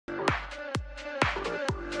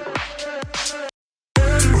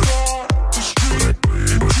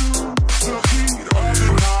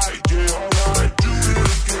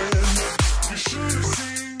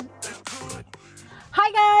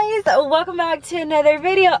welcome back to another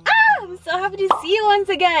video. I'm so happy to see you once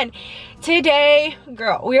again. Today,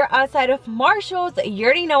 girl, we are outside of Marshalls. You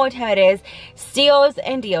already know what time it is. Steals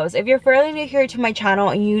and deals. If you're fairly new here to my channel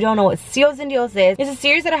and you don't know what steals and deals is, it's a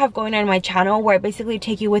series that I have going on my channel where I basically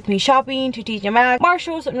take you with me shopping to Tjmaxx,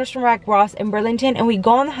 Marshalls, Nordstrom Rack, Ross, and Burlington, and we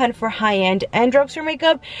go on the hunt for high-end and drugstore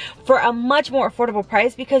makeup for a much more affordable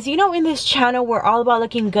price, because you know in this channel we're all about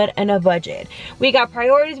looking good on a budget. We got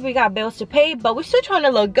priorities, we got bills to pay, but we're still trying to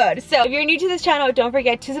look good. So if you're new to this channel, don't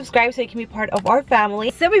forget to subscribe so you can be part of our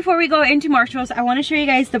family. So before we go into Marshalls, I want to show you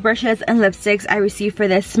guys the brushes and lipsticks I received for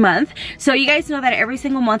this month. So you guys know that every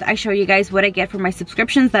single month I show you guys what I get for my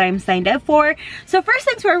subscriptions that I'm signed up for. So first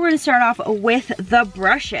things first, we're going to start off with the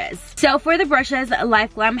brushes. So for the brushes,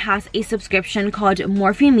 Life Glam has a subscription called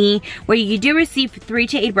Morphe Me, where you do receive 3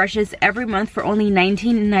 to 8 brushes every month for only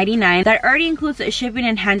 $19.99. That already includes shipping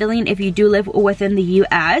and handling if you do live within the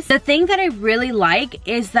US. The thing that I really like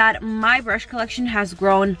is that my brush collection has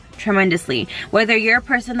grown tremendously. Whether you're a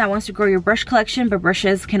person that wants to grow your brush collection, but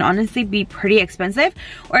brushes can honestly be pretty expensive,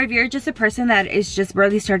 or if you're just a person that is just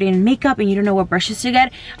barely starting in makeup and you don't know what brushes to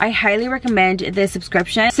get, I highly recommend this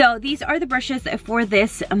subscription. So these are the brushes for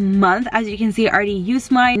this month. As you can see, I already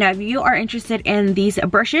used mine. Now if you are interested in these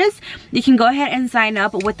brushes, you can go ahead and sign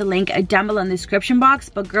up with the link down below in the description box.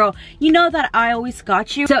 But girl, you know that I always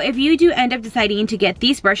got you. So if you do end up deciding to get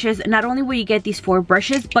these brushes, not only will you get these 4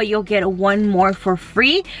 brushes, but you'll get one more for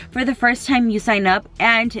free for the first time you sign up,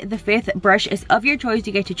 and the 5th brush is of your choice.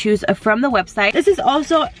 You get to choose from the website. This is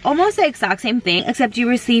also almost the exact same thing, except you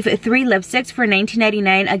receive 3 lipsticks for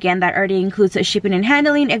 $19.99. Again, that already includes shipping and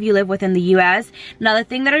handling if you live within the US. Now the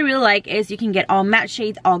thing that I really like is you can get all matte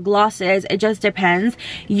shades, all glosses. It just depends.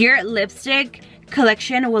 Your lipstick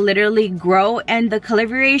collection will literally grow and the color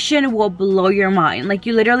variation will blow your mind. Like,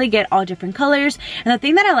 you literally get all different colors, and the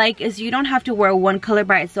thing that I like is you don't have to wear one color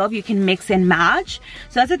by itself. You can mix and match.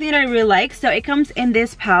 So that's the thing that I really like. So it comes in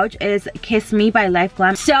this pouch. It is Kiss Me by Life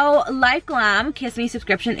Glam. So Life Glam Kiss Me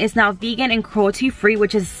subscription is now vegan and cruelty free,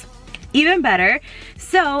 which is even better.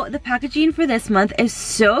 So the packaging for this month is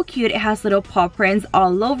so cute. It has little paw prints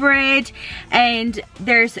all over it, and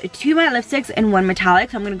there's 2 matte lipsticks and 1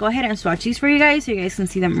 metallic. So I'm gonna go ahead and swatch these for you guys so you guys can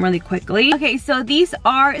see them really quickly. Okay, so these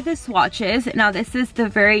are the swatches. Now this is the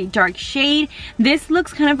very dark shade. This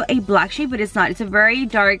looks kind of a black shade, but it's not. It's a very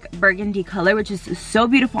dark burgundy color, which is so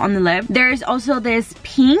beautiful on the lip. There's also this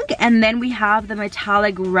pink, and then we have the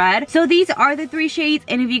metallic red. So these are the 3 shades,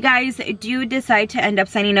 and if you guys do decide to end up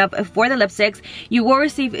signing up for the lipsticks, you will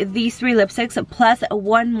receive these 3 lipsticks plus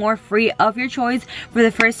 1 more free of your choice for the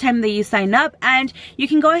first time that you sign up. And you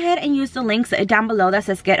can go ahead and use the links down below that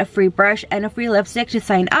says get a free brush and a free lipstick to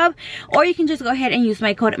sign up, or you can just go ahead and use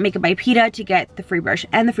my code Makeupbypita to get the free brush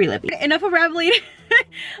and the free lip. Enough of rambling.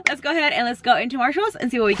 Let's go ahead and let's go into Marshalls and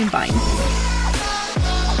see what we can find.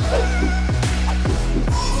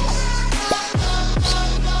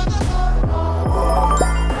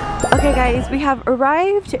 Okay guys, we have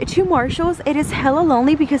arrived to Marshalls. It is hella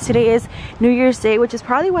lonely because today is New Year's Day, which is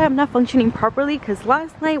probably why I'm not functioning properly, because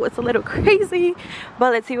last night was a little crazy.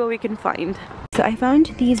 But let's see what we can find. So I found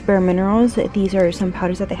these Bare Minerals. These are some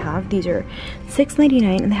powders that they have. These are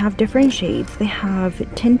 $6.99 and they have different shades. They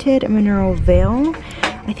have Tinted Mineral Veil.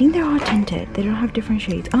 I think they're all tinted. They don't have different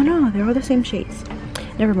shades. Oh no, they're all the same shades.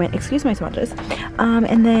 Never mind, excuse my swatches.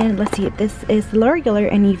 And then let's see, this is Regular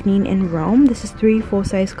and Evening in Rome. This is 3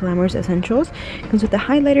 full-size Glamorous Essentials. Comes with a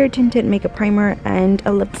highlighter, tinted makeup primer, and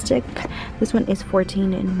a lipstick. This one is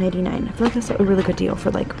 $14.99. I feel like that's a really good deal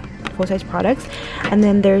for like full-size products. And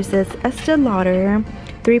then there's this Estee Lauder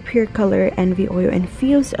 3 Pure Color Envy Oil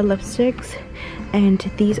Infused lipsticks, and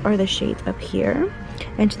these are the shades up here.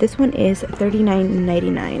 And this one is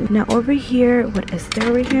 $39.99. Now over here, what is there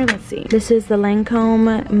over here? Let's see. This is the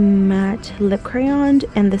Lancome Matte Lip Crayon,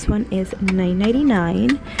 and this one is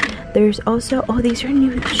 $9.99. There's also, oh, these are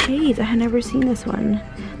new shades. I had never seen this one.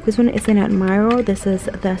 This one is an Admiro. This is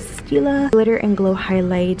the Stila Glitter and Glow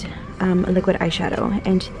Highlight liquid eyeshadow,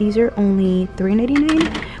 and these are only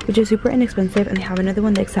 $3.99, which is super inexpensive. And they have another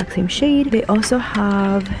one the exact same shade. They also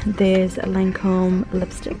have this Lancome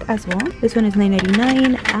lipstick as well. This one is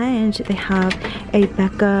 $9.99, and they have a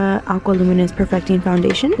Becca Aqua Luminous Perfecting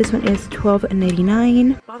Foundation. This one is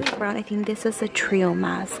 $12.99. Bobbi Brown, I think this is a trio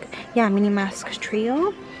mask. Yeah, mini mask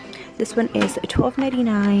trio. This one is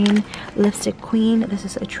 $12.99. Lipstick Queen, this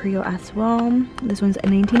is a trio as well. This one's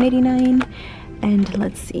 $19.99. And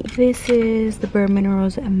let's see, this is the Bare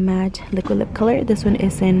Minerals Matte Liquid Lip Color. This one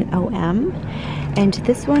is in OM. and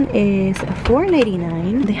this one is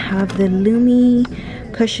 $4.99. They have the Lumi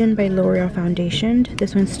Cushion by L'Oreal foundation.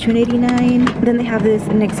 This one's $2.99. Then they have this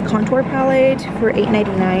NYX contour palette for $8.99.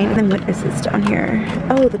 And then what is this down here?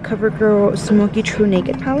 Oh, the CoverGirl Smoky True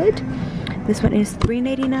Naked palette. This one is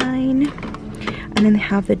 $3.99. And then they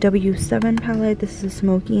have the W7 palette. This is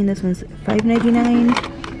smoky, and this one's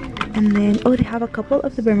 $5.99. And then, oh, they have a couple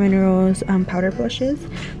of the Bare Minerals powder blushes.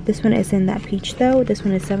 This one is in that peach though. This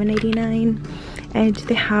one is $7.89. And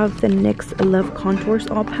they have the NYX Love Contours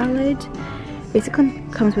All palette. Basically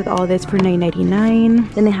comes with all this for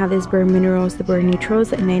 $9.99. Then they have this Bare Minerals, the Bare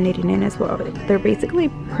Neutrals at $9.99 as well. They're basically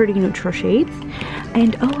pretty neutral shades.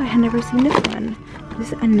 And oh, I had never seen this one.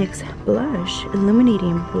 This is a NYX blush,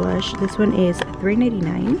 illuminating blush. This one is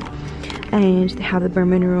 $3.99. And they have the Bare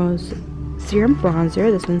Minerals Serum Bronzer.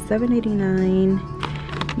 This one's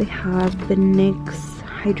 $7.89. They have the NYX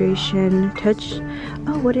Hydration Touch.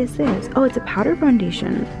 Oh, what is this? Oh, it's a powder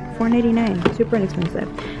foundation. $4.99. Super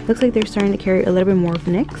inexpensive. Looks like they're starting to carry a little bit more of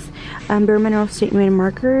NYX. Bare Minerals Statement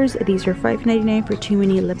Markers. These are $5.99 for 2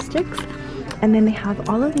 mini lipsticks. And then they have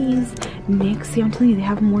all of these NYX. See, I'm telling you, they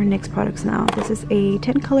have more NYX products now. This is a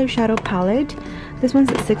 10 color shadow palette. This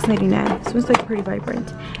one's at $6.99. This one's like pretty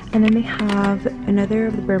vibrant. And then they have another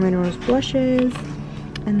of the Bare Minerals blushes.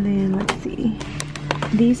 And then let's see.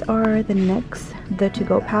 These are the NYX, the To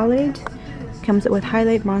Go palette. Comes with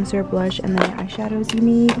highlight, bronzer, blush, and then the eyeshadows you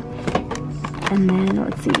need. And then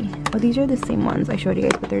let's see. Oh, these are the same ones I showed you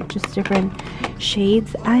guys, but they're just different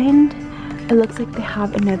shades. And it looks like they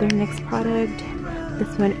have another NYX product.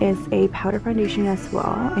 This one is a powder foundation as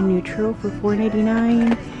well, a neutral for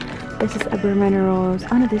 $4.99. This is a Bare Minerals.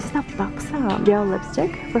 Oh no, this is a Buxa gel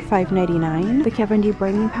lipstick for $5.99. The Kat Von D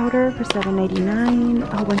brightening powder for $7.99.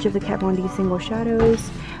 A whole bunch of the Kat Von D single shadows.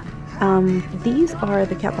 These are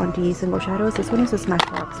the Kat Von D single shadows. This one is a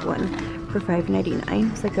Smashbox one for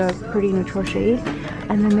 $5.99. It's like a pretty neutral shade.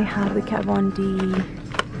 And then they have the Kat Von D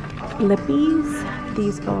lippies.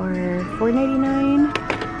 These are $4.99.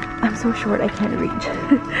 I'm so short I can't reach.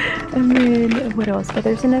 And then what else? Oh,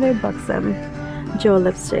 there's another Buxom gel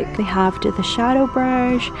lipstick. They have the shadow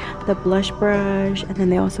brush, the blush brush, and then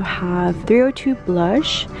they also have 302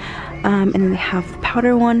 blush. And then they have the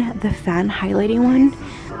powder one, the fan highlighting one.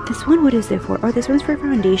 This one, what is it for? Oh, this one's for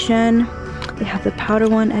foundation. They have the powder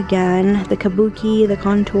one again, the kabuki, the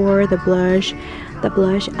contour, the blush,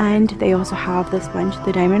 and they also have the sponge,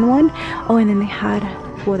 the diamond one. Oh, and then they had,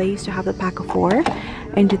 well, they used to have the pack of 4,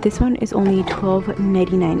 and this one is only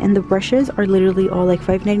 $12.99. And the brushes are literally all like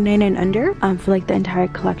 $5.99 and under for like the entire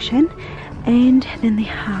collection. And then they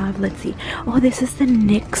have, let's see, oh, this is the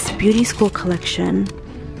NYX Beauty School collection.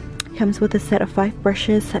 Comes with a set of 5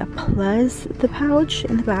 brushes plus the pouch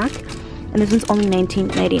in the back, and this one's only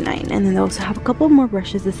 $19.99. And then they also have a couple more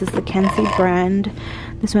brushes. This is the Kenzie brand.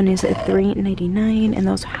 This one is at $3.99. And they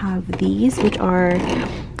also have these, which are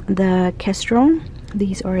the Kestrel.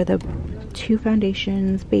 These are the 2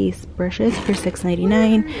 foundations base brushes for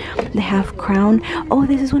 $6.99. They have Crown. Oh,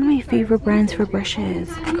 this is one of my favorite brands for brushes.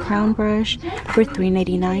 Crown brush for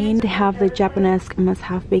 $3.99. They have the Japanese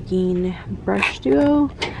must-have baking brush duo.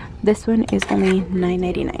 This one is only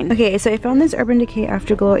 $9.99. Okay, so I found this Urban Decay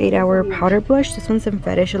Afterglow 8-Hour Powder Blush. This one's in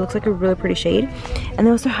Fetish. It looks like a really pretty shade. And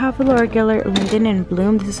they also have the Laura Geller Linden and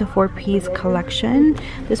Bloom. This is a 4-piece collection.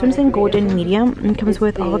 This one's in golden medium and comes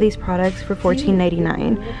with all these products for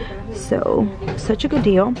 $14.99. So, such a good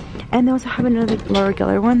deal. And they also have another Laura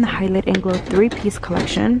Geller one, the Highlight and Glow 3-piece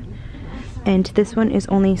collection. And this one is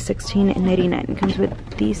only $16.99. It comes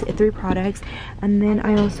with these 3 products. And then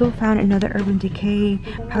I also found another Urban Decay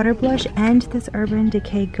powder blush and this Urban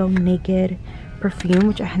Decay Go Naked perfume,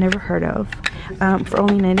 which I had never heard of, for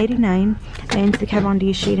only $9.99. And the Kat Von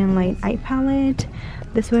D Shade and Light Eye Palette.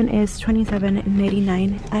 This one is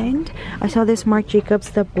 $27.99. And I saw this Marc Jacobs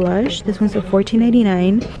the blush. This one's a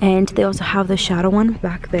 $14.99. And they also have the shadow one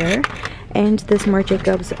back there. And this Marc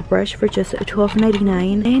Jacobs brush for just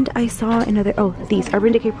 $12.99. And I saw another, oh, these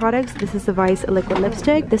Urban Decay products. This is the Vice liquid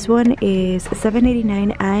lipstick. This one is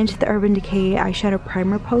 $7.89. And the Urban Decay eyeshadow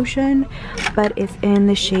primer potion, but it's in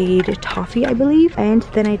the shade Toffee, I believe. And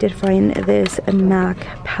then I did find this MAC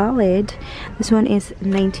palette. This one is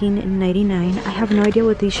 $19.99. I have no idea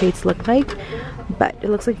what these shades look like, but it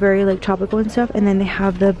looks like very like tropical and stuff. And then they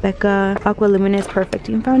have the Becca Aqua Luminous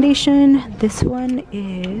Perfecting Foundation. This one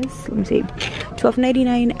is, let me see,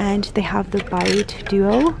 $12.99. And they have the Bite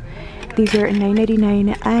Duo. These are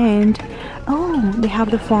 $9.99. And oh, they have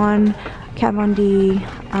the Fawn Kat Von D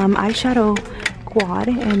eyeshadow quad.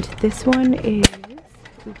 And this one is,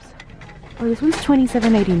 oops, oh, this one's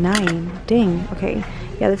 $27.99. Dang. Okay,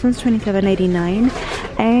 Yeah, this one's $27.99.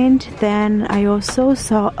 And then I also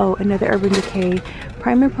saw, oh, another Urban Decay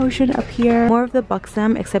primer potion up here. More of the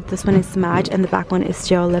Buxom, except this one is matte and the back one is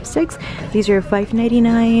gel lipsticks. These are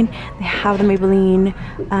 $5.99. They have the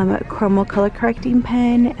Maybelline Chromo color correcting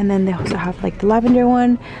pen, and then they also have like the lavender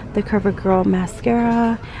one, the CoverGirl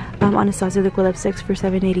mascara, Anastasia liquid lipsticks for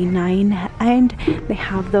 $7.89, and they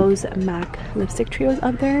have those MAC lipstick trios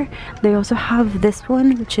up there. They also have this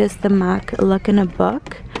one, which is the MAC Luck in a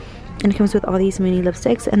Book, and it comes with all these mini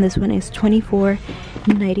lipsticks, and this one is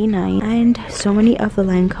 $24.99. And so many of the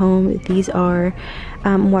Lancome, these are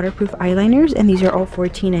waterproof eyeliners, and these are all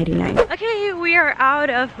 $14.99. Okay, we are out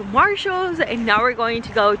of Marshalls and now we're going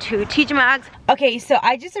to go to Tjmaxx. Okay, so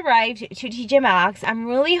I just arrived to Tjmaxx. I'm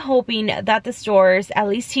really hoping that the stores, at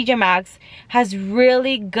least Tjmaxx, has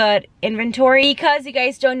really good inventory, because you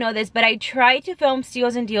guys don't know this, but I tried to film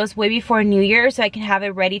steals and deals way before New Year so I can have it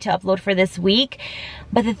ready to upload for this week.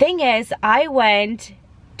 But the thing is, I went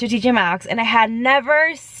to Tjmaxx and I had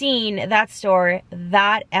never seen that store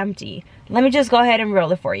that empty. Let me just go ahead and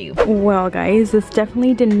roll it for you. Well guys, this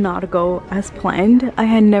definitely did not go as planned. I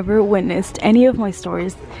had never witnessed any of my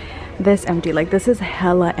stores this empty. Like, this is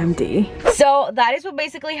hella empty. So that is what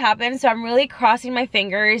basically happened. So I'm really crossing my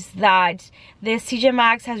fingers that this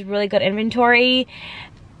Tjmaxx has really good inventory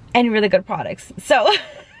and really good products. So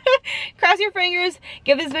cross your fingers,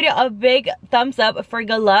 give this video a big thumbs up for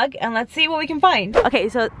good luck, and let's see what we can find. Okay,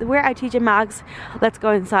 so we're at Tjmaxx. Let's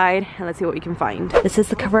go inside and let's see what we can find. This is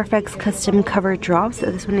the Cover FX custom cover drops.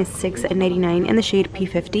 This one is $6.99 in the shade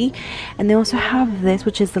P50, and they also have this,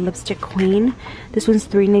 which is the Lipstick Queen. This one's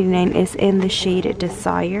 $3.99. is in the shade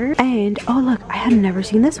Desire. And oh look, I had never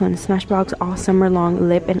seen this one, Smashbox All Summer Long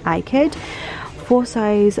Lip and Eye Kit. Full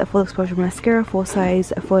size full exposure mascara, full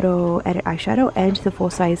size photo edit eyeshadow, and the full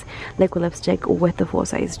size liquid lipstick with the full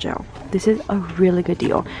size gel. This is a really good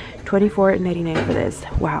deal. $24.99 for this.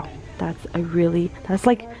 Wow, that's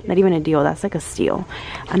like not even a deal, that's like a steal.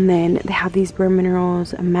 And then they have these Bare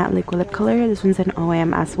Minerals matte liquid lip color. This one's an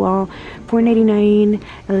OM as well, $4.99.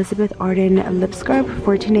 Elizabeth Arden lip scrub,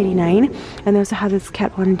 $14.99. And they also have this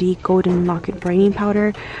Kat Von D golden locket brightening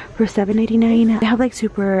powder for $7.99. They have like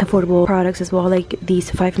super affordable products as well, like these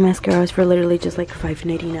 5 mascaras for literally just like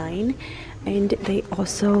 $5.99. And they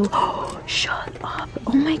also, shut up,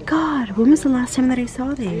 oh my god, when was the last time that I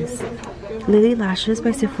saw this? Lily Lashes by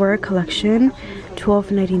Sephora collection,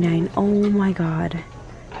 $12.99. Oh my god,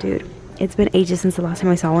 dude, it's been ages since the last time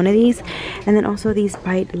I saw one of these. And then also these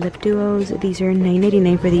Bite lip duos, these are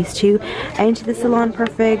 $9.99 for these two. And the Salon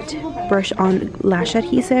Perfect brush on lash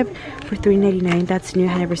adhesive for $3.99. that's new, I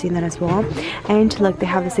had never seen that as well. And look, they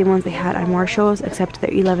have the same ones they had at Marshalls, except they're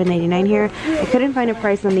 $11.99 here. I couldn't find a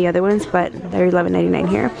price on the other ones, but they're $11.99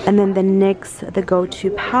 here. And then the NYX, the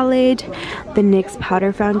Go-To palette, the NYX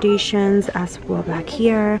powder foundations as well back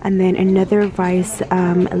here. And then another Vice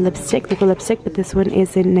lipstick, liquid lipstick, but this one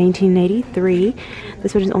is in 1993.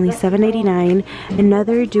 This one is only $7.89.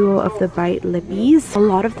 Another duo of the Bite lippies. A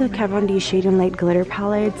lot of the Kat Von D Shade and Light glitter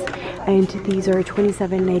palettes, and these are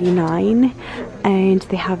 $27.99. And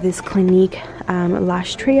they have this Clinique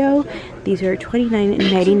lash trio. These are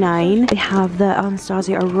 $29.99. They have the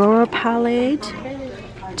Anastasia Aurora palette.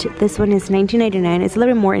 This one is $19.99. It's a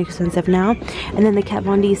little bit more expensive now. And then the Kat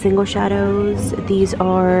Von D single shadows. These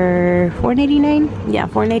are $4.99. Yeah,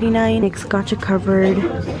 $4.99. NYX Gotcha covered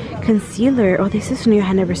concealer. Oh, this is new. I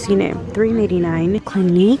had never seen it. $3.99.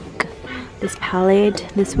 Clinique. This palette.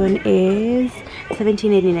 This one is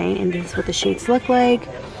 $17.89, and this is what the shades look like.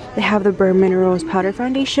 They have the Bare Minerals powder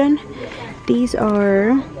foundation. These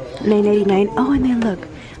are $9.99. Oh, and then look,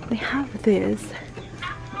 they have this,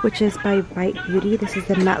 which is by Bite Beauty. This is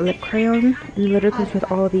the matte lip crayon, and it literally comes with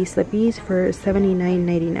all of these lippies for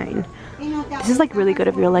 $79.99. This is like really good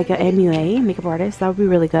if you're like an MUA makeup artist. That would be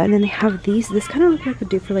really good. And then they have these. This kind of looks like a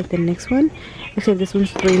dupe for like the NYX one, except this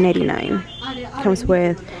one's $3.99. Comes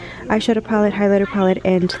with eyeshadow palette, highlighter palette,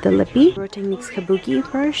 and the lippy. Techniques Kabuki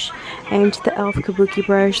brush and the e.l.f. Kabuki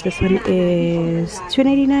brush. This one is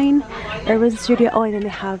 $2.99. Urban Studio. Oh, and then they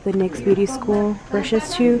have the NYX Beauty School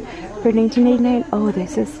brushes too for $19.99. Oh,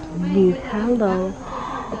 this is new. Hello.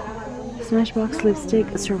 Smashbox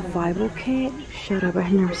lipstick survival kit. Shut up,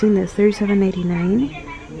 I've never seen this.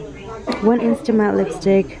 $37.99. 1 instant matte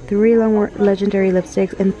lipstick, 3 legendary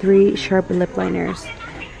lipsticks, and 3 sharp lip liners.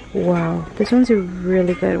 Wow, this one's a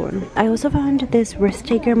really good one. I also found this Risk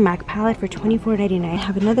Taker MAC palette for $24.99. I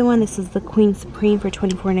have another one. This is the Queen Supreme for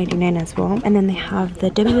 $24.99 as well. And then they have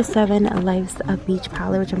the W7 Life's a Beach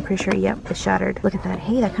palette, which I'm pretty sure, yep, it's shattered. Look at that.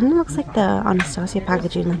 Hey, that kind of looks like the Anastasia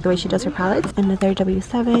packaging, like the way she does her palettes. Another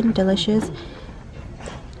W7 Delicious.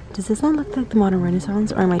 Does this not look like the Modern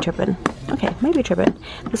Renaissance, or am I tripping? Okay, might be tripping.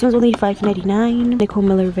 This one's only $5.99. Nicole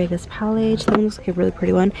Miller Vegas palette. That one looks like a really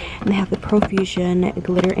pretty one. And they have the Profusion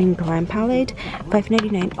Glitter and Glam palette,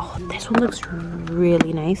 $5.99. Oh, this one looks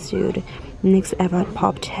really nice, dude. NYX Ebates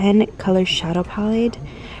Pop 10 Color Shadow palette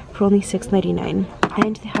for only $6.99.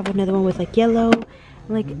 And they have another one with like yellow.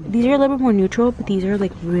 Like, these are a little bit more neutral, but these are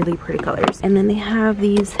like really pretty colors. And then they have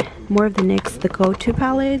these, more of the NYX The Go-To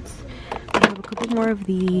palettes. They have a couple more of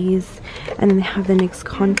these. And then they have the NYX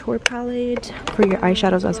Contour palette for your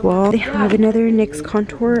eyeshadows as well. They have another NYX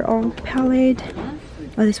Contour palette.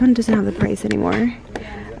 Oh, this one doesn't have the price anymore.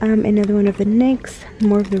 Another one of the NYX,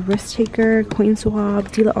 more of the Risk Taker, Coin Swab,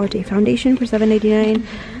 Stila All Day Foundation for $7.99.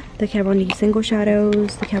 The Kat Von D Single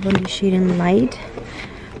Shadows, the Kat Von D Shade and Light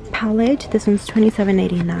palette. This one's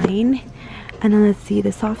 $27.99. And then let's see,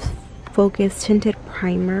 the Soft Focus Tinted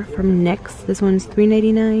Primer from NYX. This one's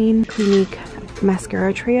 $3.99. Clinique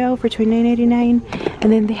Mascara Trio for $29.99.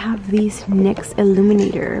 And then they have these NYX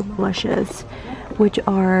Illuminator blushes, which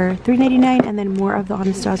are $3.99, and then more of the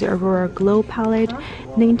Anastasia Aurora Glow palette,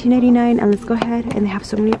 $19.99. And let's go ahead, and they have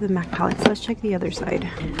so many of the MAC palettes. So let's check the other side.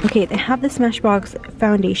 Okay, they have the Smashbox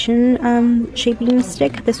Foundation Shaping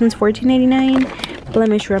Stick. This one's $14.99.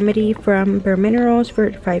 Blemish Remedy from Bare Minerals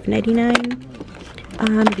for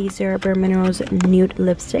 $5.99. These are Bare Minerals Nude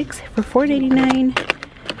Lipsticks for $4.99.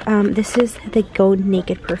 This is the Go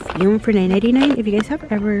Naked perfume for $9.99. If you guys have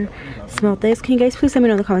ever smelled this, can you guys please let me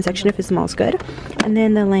know in the comment section if it smells good. And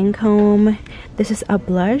then the Lancome, this is a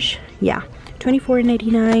blush, yeah,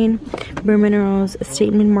 $24.99. Bare Minerals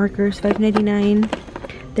Statement Markers, $5.99.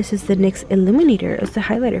 This is the NYX Illuminator. It's the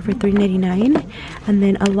highlighter for $3.99. And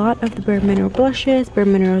then a lot of the Bare Minerals blushes, Bare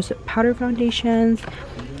Minerals powder foundations.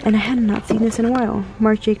 And I had not seen this in a while.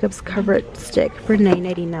 Marc Jacobs Covered Stick for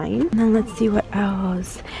 $9.99. Now let's see what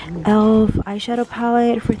else. e.l.f. eyeshadow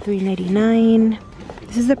palette for $3.99.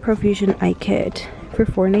 This is the Profusion Eye Kit for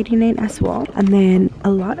 $4.99 as well. And then a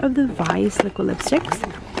lot of the Vice liquid lipsticks.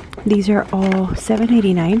 These are all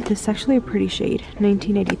 $7.89. This is actually a pretty shade,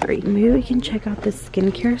 $19.83. Maybe we can check out the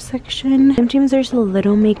skincare section. Sometimes there's a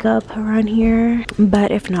little makeup around here,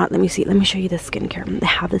 but if not, let me see. Let me show you the skincare. They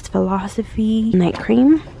have this Philosophy Night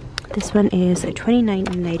Cream. This one is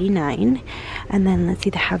 $29.99. And then let's see,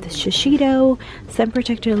 they have this Shiseido Sun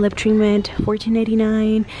Protector Lip Treatment,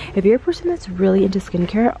 $14.99. If you're a person that's really into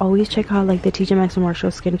skincare, always check out like the Tjmaxx and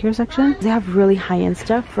Marshalls skincare section. They have really high-end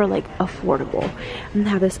stuff for like affordable. And they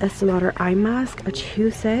have this Estee Lauder eye mask, a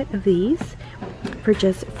 2-set of these for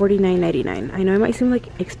just $49.99. I know it might seem like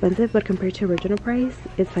expensive, but compared to original price,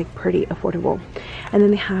 it's like pretty affordable. And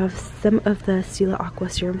then they have some of the Stila Aqua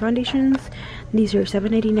Serum Foundations. These are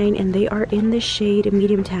 $7.99, and they are in the shade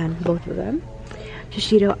medium tan, both of them.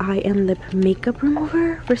 Shiseido Eye and Lip Makeup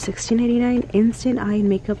Remover for $16.99. Instant Eye and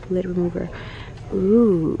Makeup Lid Remover.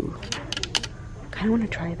 Ooh, kind of want to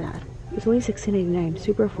try that. It's only $16.99,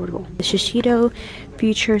 super affordable. The Shiseido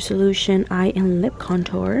Future Solution Eye and Lip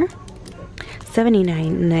Contour,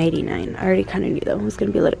 $79.99. I already kind of knew though it was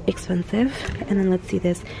gonna be a little expensive. And then let's see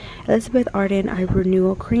this Elizabeth Arden Eye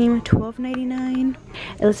Renewal Cream, $12.99.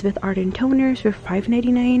 Elizabeth Arden Toners for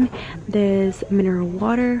 $5.99. This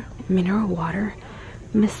micellar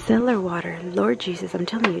water. Lord Jesus, I'm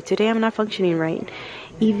telling you, today I'm not functioning right.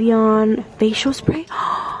 Evian facial spray.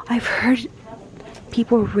 I've heard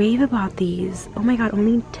people rave about these. Oh my god,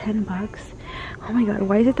 only 10 bucks. Oh my god,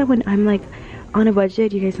 why is it that when I'm like on a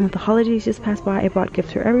budget, you guys know the holidays just passed by, I bought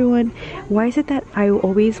gifts for everyone. Why is it that I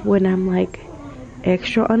always, when I'm like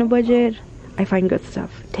extra on a budget, I find good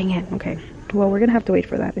stuff? Dang it. Okay, well, we're gonna have to wait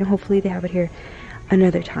for that, and hopefully they have it here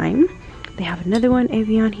another time. They have another one,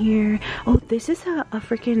 Evian here. Oh, this is a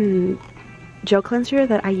freaking gel cleanser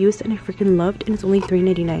that I used and I freaking loved, and it's only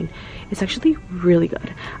 $3.99. It's actually really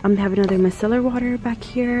good. They have another micellar water back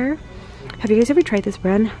here. Have you guys ever tried this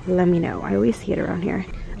brand? Let me know. I always see it around here.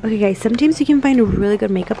 Okay guys, sometimes you can find a really good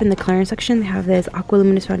makeup in the clearance section. They have this Aqua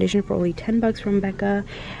Luminous Foundation for only 10 bucks from Becca.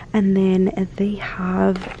 And then they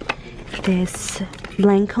have this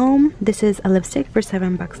Lancome. This is a lipstick for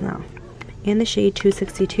 7 bucks now, in the shade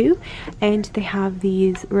 262. And they have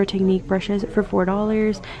these Real Technique brushes for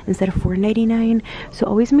 $4 instead of $4.99. So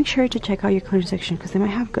always make sure to check out your clearance section because they might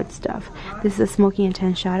have good stuff. This is a Smoky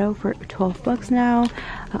Intense Shadow for 12 bucks now.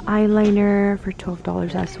 An eyeliner for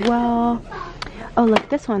 $12 as well. Oh look,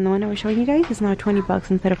 this one, the one I was showing you guys, is now 20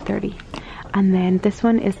 bucks instead of 30. And then this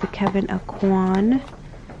one is the Kevyn Aucoin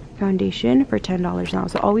foundation for $10 now.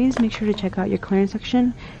 So always make sure to check out your clearance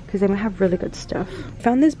section because they might have really good stuff.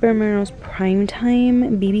 Found this Bare Minerals Prime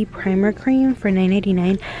Time BB Primer Cream for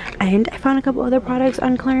 $9.99, and I found a couple other products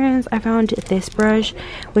on clearance. I found this brush,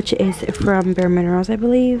 which is from Bare Minerals, I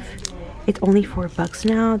believe. It's only $4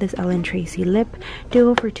 now. This Ellen Tracy lip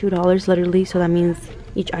duo for $2 literally, so that means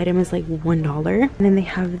each item is like $1. And then they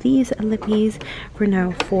have these lippies for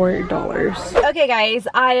now $4. Okay guys,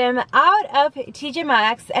 I am out of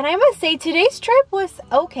Tjmaxx, and I must say today's trip was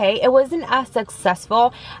okay. It wasn't as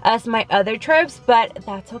successful as my other trips, but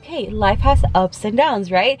that's okay. Life has ups and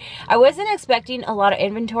downs, right? I wasn't expecting a lot of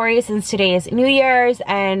inventory since today is New Year's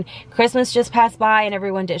and Christmas just passed by and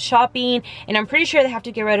everyone did shopping, and I'm pretty sure they have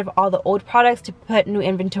to get rid of all the old products to put new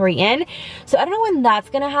inventory in. So I don't know when that's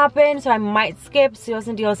gonna happen, so I might skip Steals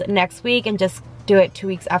and Deals next week and just do it 2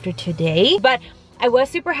 weeks after today. But I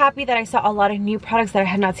was super happy that I saw a lot of new products that I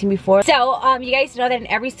had not seen before. So you guys know that in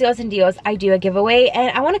every Steals and Deals I do a giveaway,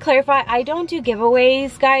 and I want to clarify, I don't do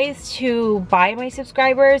giveaways guys to buy my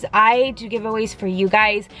subscribers. I do giveaways for you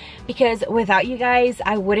guys because without you guys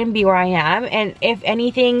I wouldn't be where I am, and if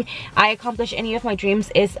anything I accomplish any of my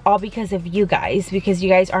dreams is all because of you guys, because you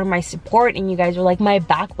guys are my support and you guys are like my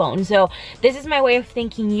backbone. So this is my way of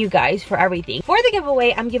thanking you guys for everything. For the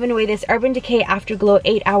giveaway, I'm giving away this Urban Decay Afterglow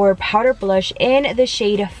 8-Hour Powder Blush in the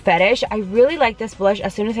shade Fetish. I really like this blush.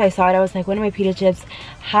 As soon as I saw it, I was like, one of my pita chips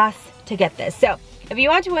has to get this. So if you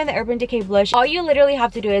want to win the Urban Decay blush, all you literally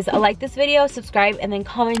have to do is like this video, subscribe, and then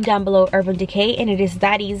comment down below Urban Decay, and it is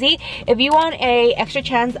that easy. If you want a extra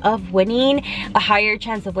chance of winning, a higher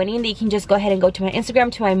chance of winning, then you can just go ahead and go to my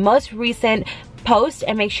Instagram, to my most recent post,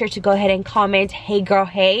 and make sure to go ahead and comment "Hey girl,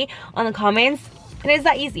 hey" on the comments. And it's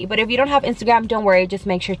that easy. But if you don't have Instagram, don't worry, just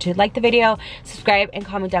make sure to like the video, subscribe, and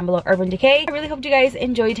comment down below Urban Decay. I really hope you guys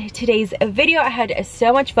enjoyed today's video. I had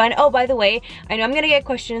so much fun. Oh, by the way, I know I'm gonna get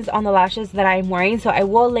questions on the lashes that I'm wearing, so I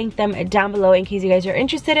will link them down below in case you guys are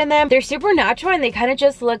interested in them. They're super natural and they kind of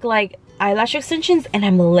just look like eyelash extensions, and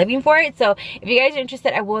I'm living for it. So if you guys are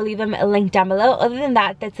interested, I will leave them a link down below. Other than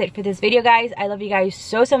that, that's it for this video guys. I love you guys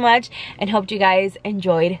so much and hope you guys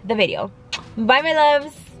enjoyed the video. Bye my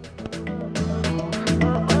loves.